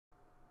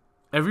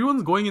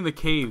Everyone's going in the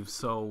cave,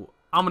 so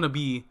I'm gonna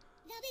be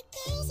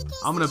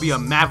a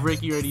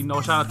maverick. You already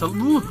know. Shout out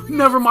to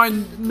never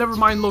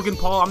mind Logan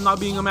Paul. I'm not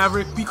being a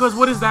maverick because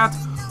what is that,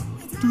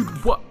 dude?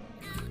 What?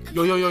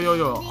 Yo.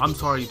 I'm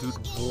sorry, dude.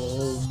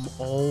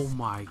 Oh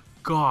my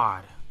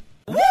god.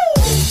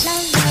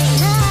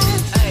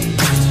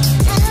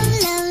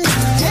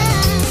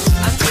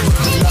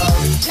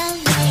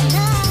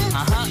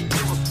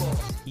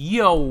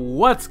 Yo,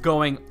 what's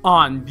going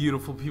on,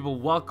 beautiful people?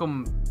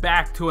 Welcome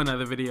back to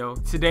another video.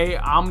 Today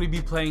I'm gonna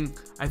be playing,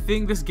 I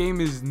think this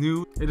game is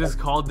new. It is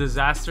called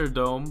Disaster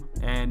Dome,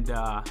 and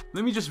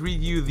let me just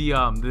read you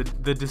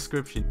the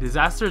description.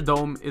 Disaster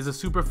Dome is a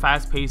super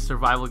fast-paced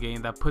survival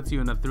game that puts you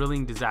in a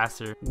thrilling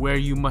disaster where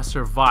you must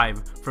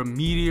survive from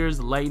meteors,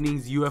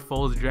 lightnings,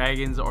 UFOs,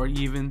 dragons, or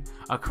even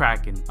a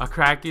kraken. A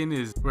kraken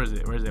is where's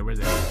it?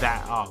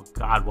 That, oh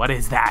god, what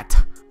is that?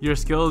 Your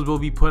skills will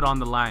be put on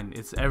the line.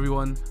 It's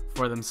everyone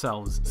for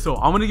themselves. So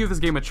I'm gonna give this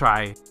game a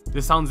try.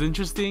 This sounds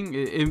interesting.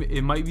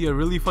 It might be a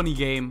really funny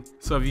game.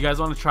 So if you guys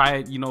want to try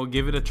it, you know,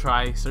 give it a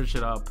try. Search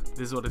it up.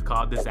 This is what it's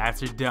called,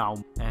 Disaster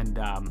Dome. And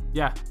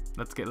yeah,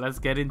 let's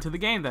get into the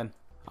game then.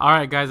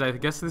 Alright guys, I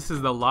guess this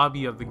is the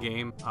lobby of the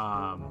game.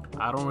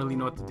 I don't really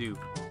know what to do.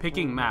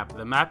 Picking map.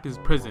 The map is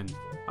prison.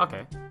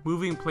 Okay.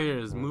 Moving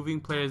players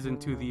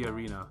into the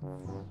arena.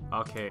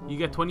 Okay. You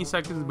get 20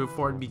 seconds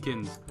before it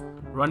begins.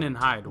 Run and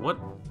hide. What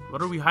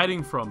are we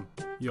hiding from?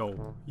 Yo.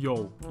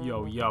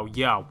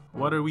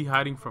 What are we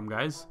hiding from,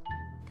 guys?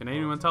 Can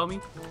anyone tell me?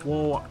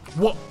 Whoa.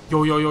 What? Yo.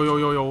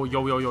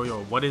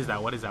 What is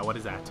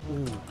that?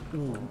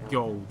 Ooh.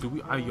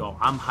 Yo,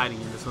 I'm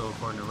hiding in this little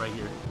corner right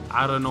here.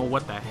 I don't know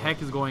what the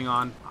heck is going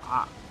on.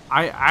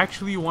 I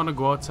actually want to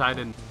go outside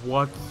and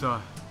what the...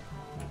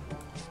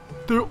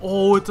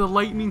 Oh, it's a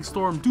lightning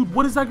storm. Dude,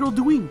 what is that girl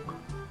doing?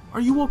 Are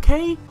you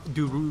okay?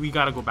 Dude, we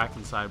gotta go back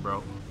inside,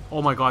 bro.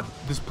 Oh my god,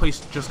 this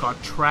place just got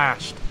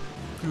trashed.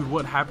 Dude,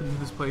 what happened to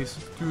this place?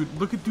 Dude,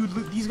 look,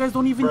 these guys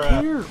don't even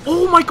care.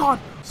 Oh my god.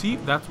 See,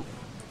 that's...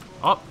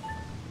 Oh.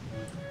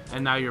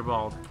 And now you're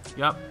bald.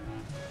 Yep.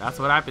 That's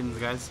what happens,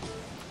 guys.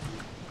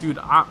 Dude,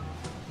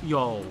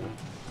 yo.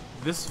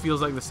 This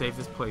feels like the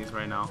safest place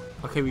right now.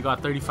 Okay, we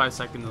got 35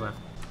 seconds left.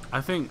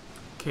 I think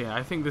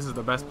this is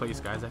the best place,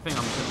 guys. I think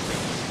I'm just gonna take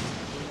it.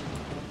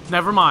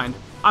 Never mind.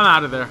 I'm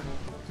out of there.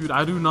 Dude,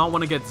 I do not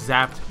want to get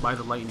zapped by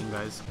the lightning,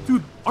 guys.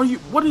 Dude,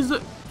 what is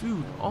it?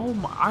 Dude, oh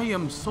my, I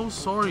am so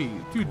sorry.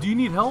 Dude, do you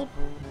need help?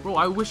 Bro,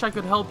 I wish I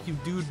could help you,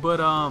 dude,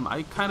 but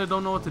I kind of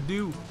don't know what to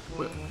do.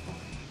 Wait.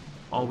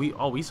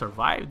 We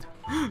survived.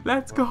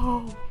 Let's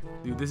go.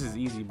 Dude, this is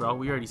easy, bro.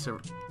 We already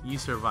you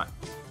survived.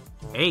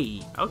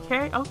 Hey,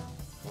 okay. Oh.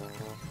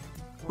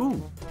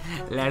 Ooh,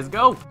 let's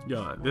go.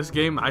 Yeah, this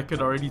game I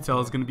could already tell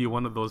is gonna be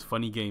one of those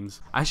funny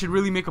games. I should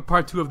really make a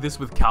part 2 of this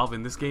with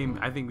Calvin. This game,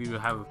 I think we will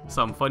have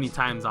some funny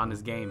times on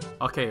this game.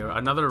 Okay,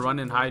 another run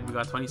and hide. We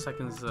got 20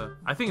 seconds.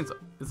 I think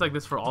it's like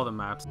this for all the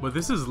maps. But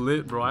this is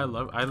lit, bro.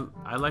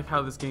 I like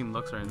how this game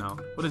looks right now.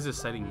 What is this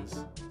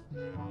settings?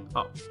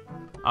 Oh,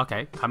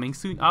 okay, coming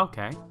soon.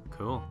 Okay,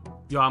 cool.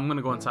 Yo, I'm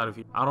gonna go inside of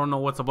here. I don't know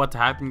what's about to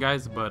happen,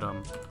 guys, but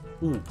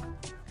ooh,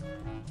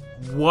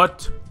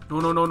 what?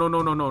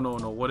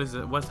 No. What is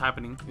it? What's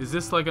happening? Is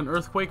this like an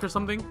earthquake or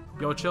something?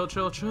 Yo, chill.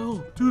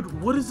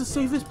 Dude, what is the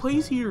safest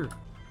place here?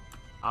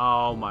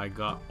 Oh my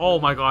god.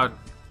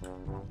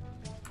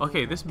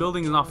 Okay, this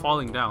building is not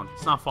falling down.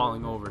 It's not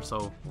falling over,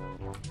 so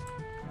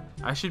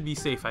I should be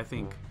safe, I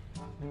think.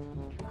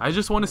 I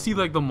just want to see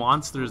like the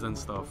monsters and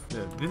stuff.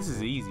 Yeah, this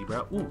is easy,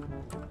 bro.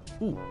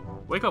 Ooh.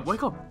 Wake up.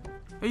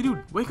 Hey,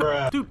 dude, wake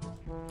up, dude.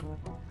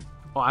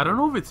 Oh, I don't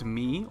know if it's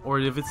me or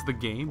if it's the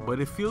game, but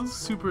it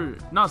feels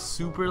not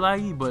super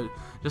laggy, but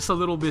just a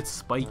little bit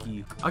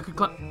spiky. I could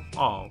climb.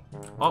 Oh,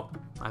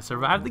 I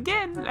survived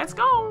again. Let's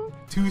go.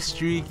 2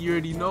 streak. You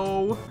already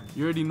know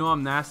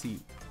I'm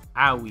nasty.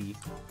 Owie.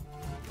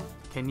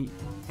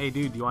 Hey,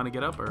 dude, do you want to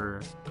get up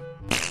or?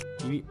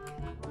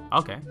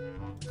 Okay.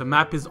 The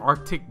map is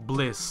Arctic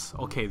Bliss.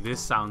 Okay,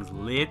 this sounds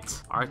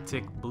lit.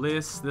 Arctic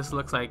Bliss. This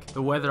looks like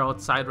the weather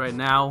outside right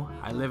now.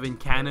 I live in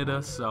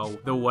Canada, so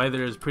the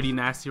weather is pretty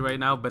nasty right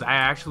now, but I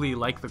actually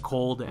like the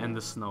cold and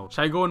the snow.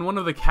 Should I go in one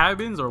of the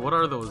cabins or what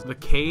are those? The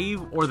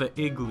cave or the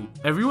igloo?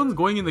 Everyone's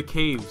going in the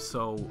cave,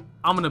 so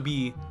I'm gonna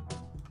be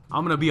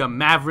a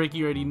maverick.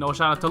 You already know.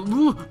 Shout out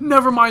to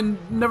never mind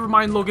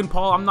Logan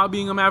Paul. I'm not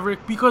being a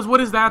maverick because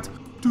what is that?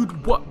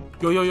 Dude, what?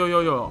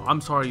 Yo. I'm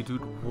sorry,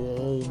 dude.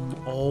 Whoa.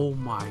 Oh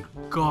my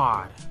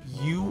god.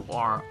 You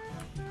are...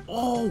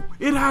 Oh,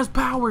 it has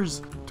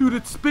powers. Dude,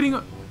 it's spitting...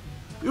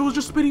 It was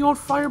just spitting out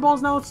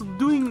fireballs. Now it's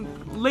doing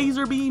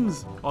laser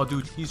beams. Oh,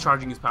 dude, he's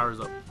charging his powers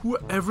up.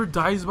 Whoever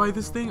dies by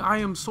this thing, I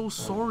am so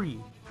sorry.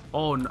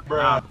 Oh, no.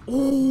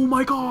 Oh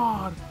my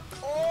god.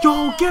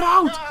 Yo, get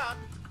out.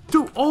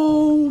 Dude,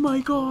 oh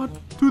my god.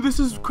 Dude, this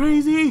is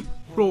crazy.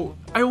 Bro,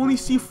 I only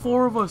see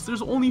 4 of us.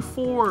 There's only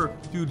 4.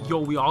 Dude, yo,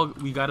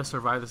 we gotta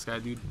survive this guy,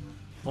 dude.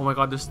 Oh my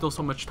god, there's still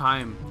so much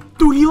time.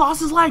 Dude, he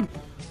lost his leg.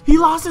 He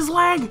lost his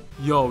leg.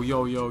 Yo,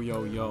 yo, yo,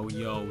 yo, yo,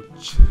 yo.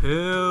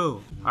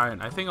 Chill.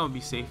 Alright, I think I'll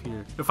be safe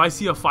here. If I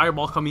see a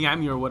fireball coming at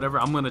me or whatever,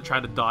 I'm gonna try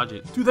to dodge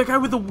it. Dude, that guy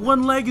with the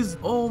one leg is...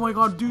 Oh my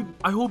god, dude.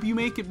 I hope you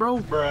make it, bro.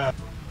 Bruh.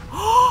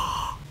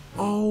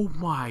 Oh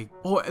my.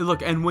 Oh,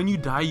 look, and when you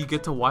die, you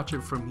get to watch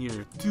it from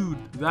here. Dude,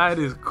 that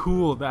is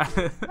cool.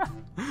 That...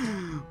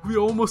 We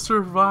almost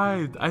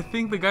survived. I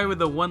think the guy with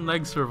the one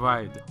leg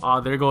survived.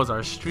 Oh, there goes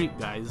our streak,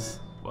 guys.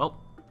 Well...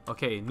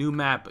 Okay, new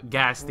map,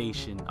 gas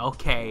station.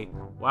 Okay.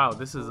 Wow,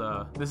 this is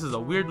a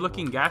weird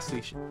looking gas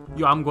station.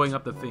 Yo, I'm going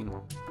up the thing.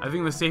 I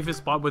think the safest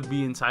spot would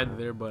be inside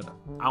there, but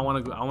I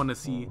wanna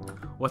see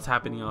what's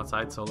happening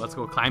outside. So let's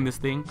go climb this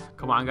thing.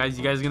 Come on, guys.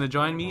 You guys gonna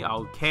join me?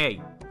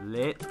 Okay.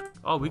 Lit.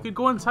 Oh, we could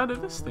go inside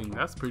of this thing.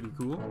 That's pretty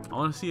cool. I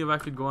wanna see if I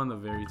could go on the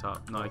very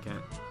top. No, I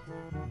can't.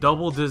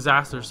 Double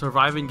disaster.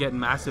 Survive and get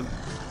massive.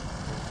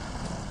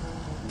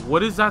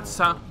 What is that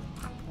sound?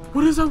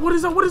 What is that? What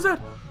is that? What is that?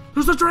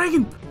 There's a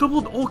dragon!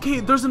 Double. Okay,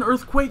 there's an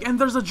earthquake and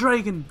there's a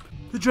dragon.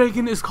 The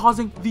dragon is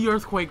causing the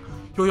earthquake.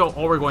 Yo, yo.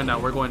 Oh, we're going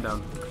down. We're going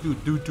down.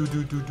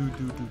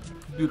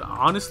 Dude,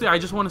 honestly, I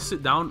just want to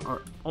sit down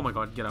or... Oh my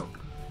god, get out.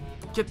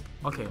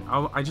 Okay,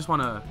 I just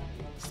want to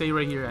stay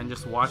right here and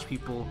just watch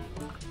people,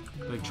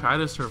 like, try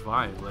to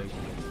survive. Like,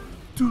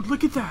 dude,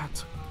 look at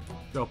that.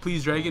 Yo,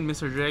 please, dragon,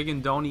 Mr. Dragon,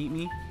 don't eat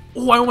me.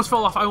 Oh, I almost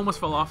fell off. I almost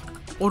fell off.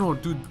 Oh, no,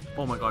 dude.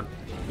 Oh my god.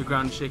 The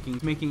ground is shaking.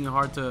 It's making it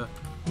hard to...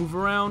 move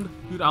around.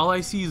 Dude, all I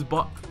see is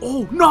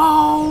oh,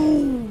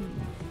 no!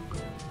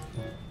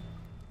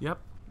 Yep.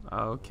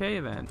 Okay,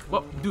 then.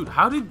 Well, dude,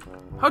 how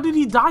did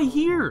he die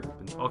here?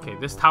 Okay,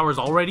 this tower's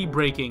already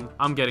breaking.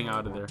 I'm getting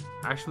out of there.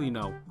 Actually,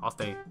 no. I'll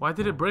stay. Why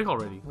did it break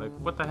already? Like,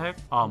 what the heck?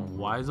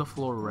 Why is the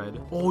floor red?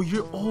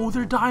 Oh,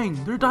 they're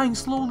dying. They're dying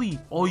slowly.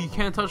 Oh, you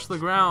can't touch the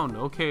ground.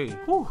 Okay.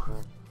 Whew.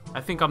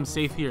 I think I'm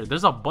safe here.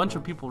 There's a bunch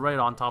of people right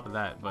on top of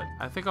that, but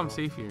I think I'm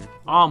safe here.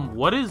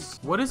 What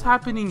is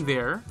happening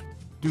there?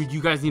 Dude,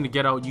 you guys need to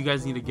get out. You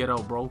guys need to get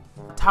out, bro.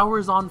 Tower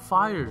is on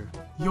fire.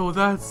 Yo,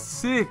 that's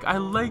sick. I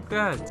like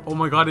that. Oh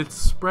my god, it's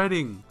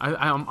spreading.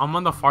 I'm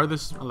on the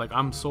farthest, like,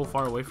 I'm so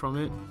far away from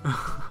it.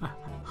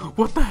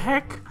 What the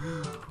heck?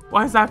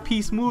 Why is that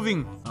piece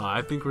moving?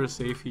 I think we're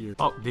safe here.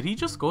 Oh, did he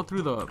just go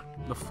through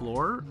the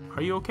floor?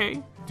 Are you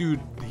okay? Dude,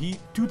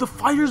 the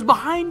fire's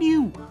behind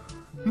you.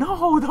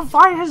 No, the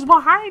fire's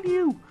behind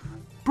you.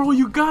 Bro,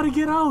 you gotta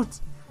get out.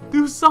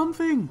 Do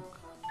something.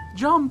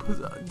 Jump.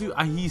 Dude,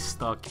 he's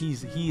stuck.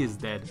 He is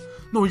dead.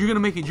 No, you're gonna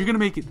make it. You're gonna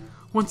make it.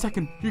 1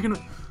 second. You're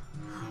gonna...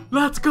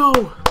 Let's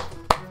go.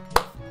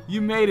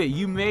 You made it.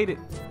 You made it.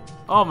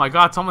 Oh my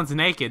god, someone's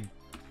naked.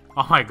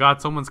 Oh my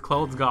god, someone's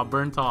clothes got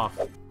burnt off.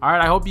 All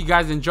right, I hope you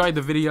guys enjoyed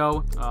the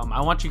video.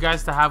 I want you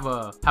guys to have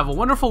a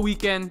wonderful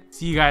weekend.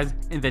 See you guys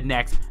in the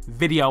next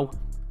video.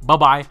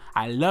 Bye-bye.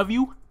 I love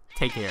you.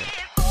 Take care.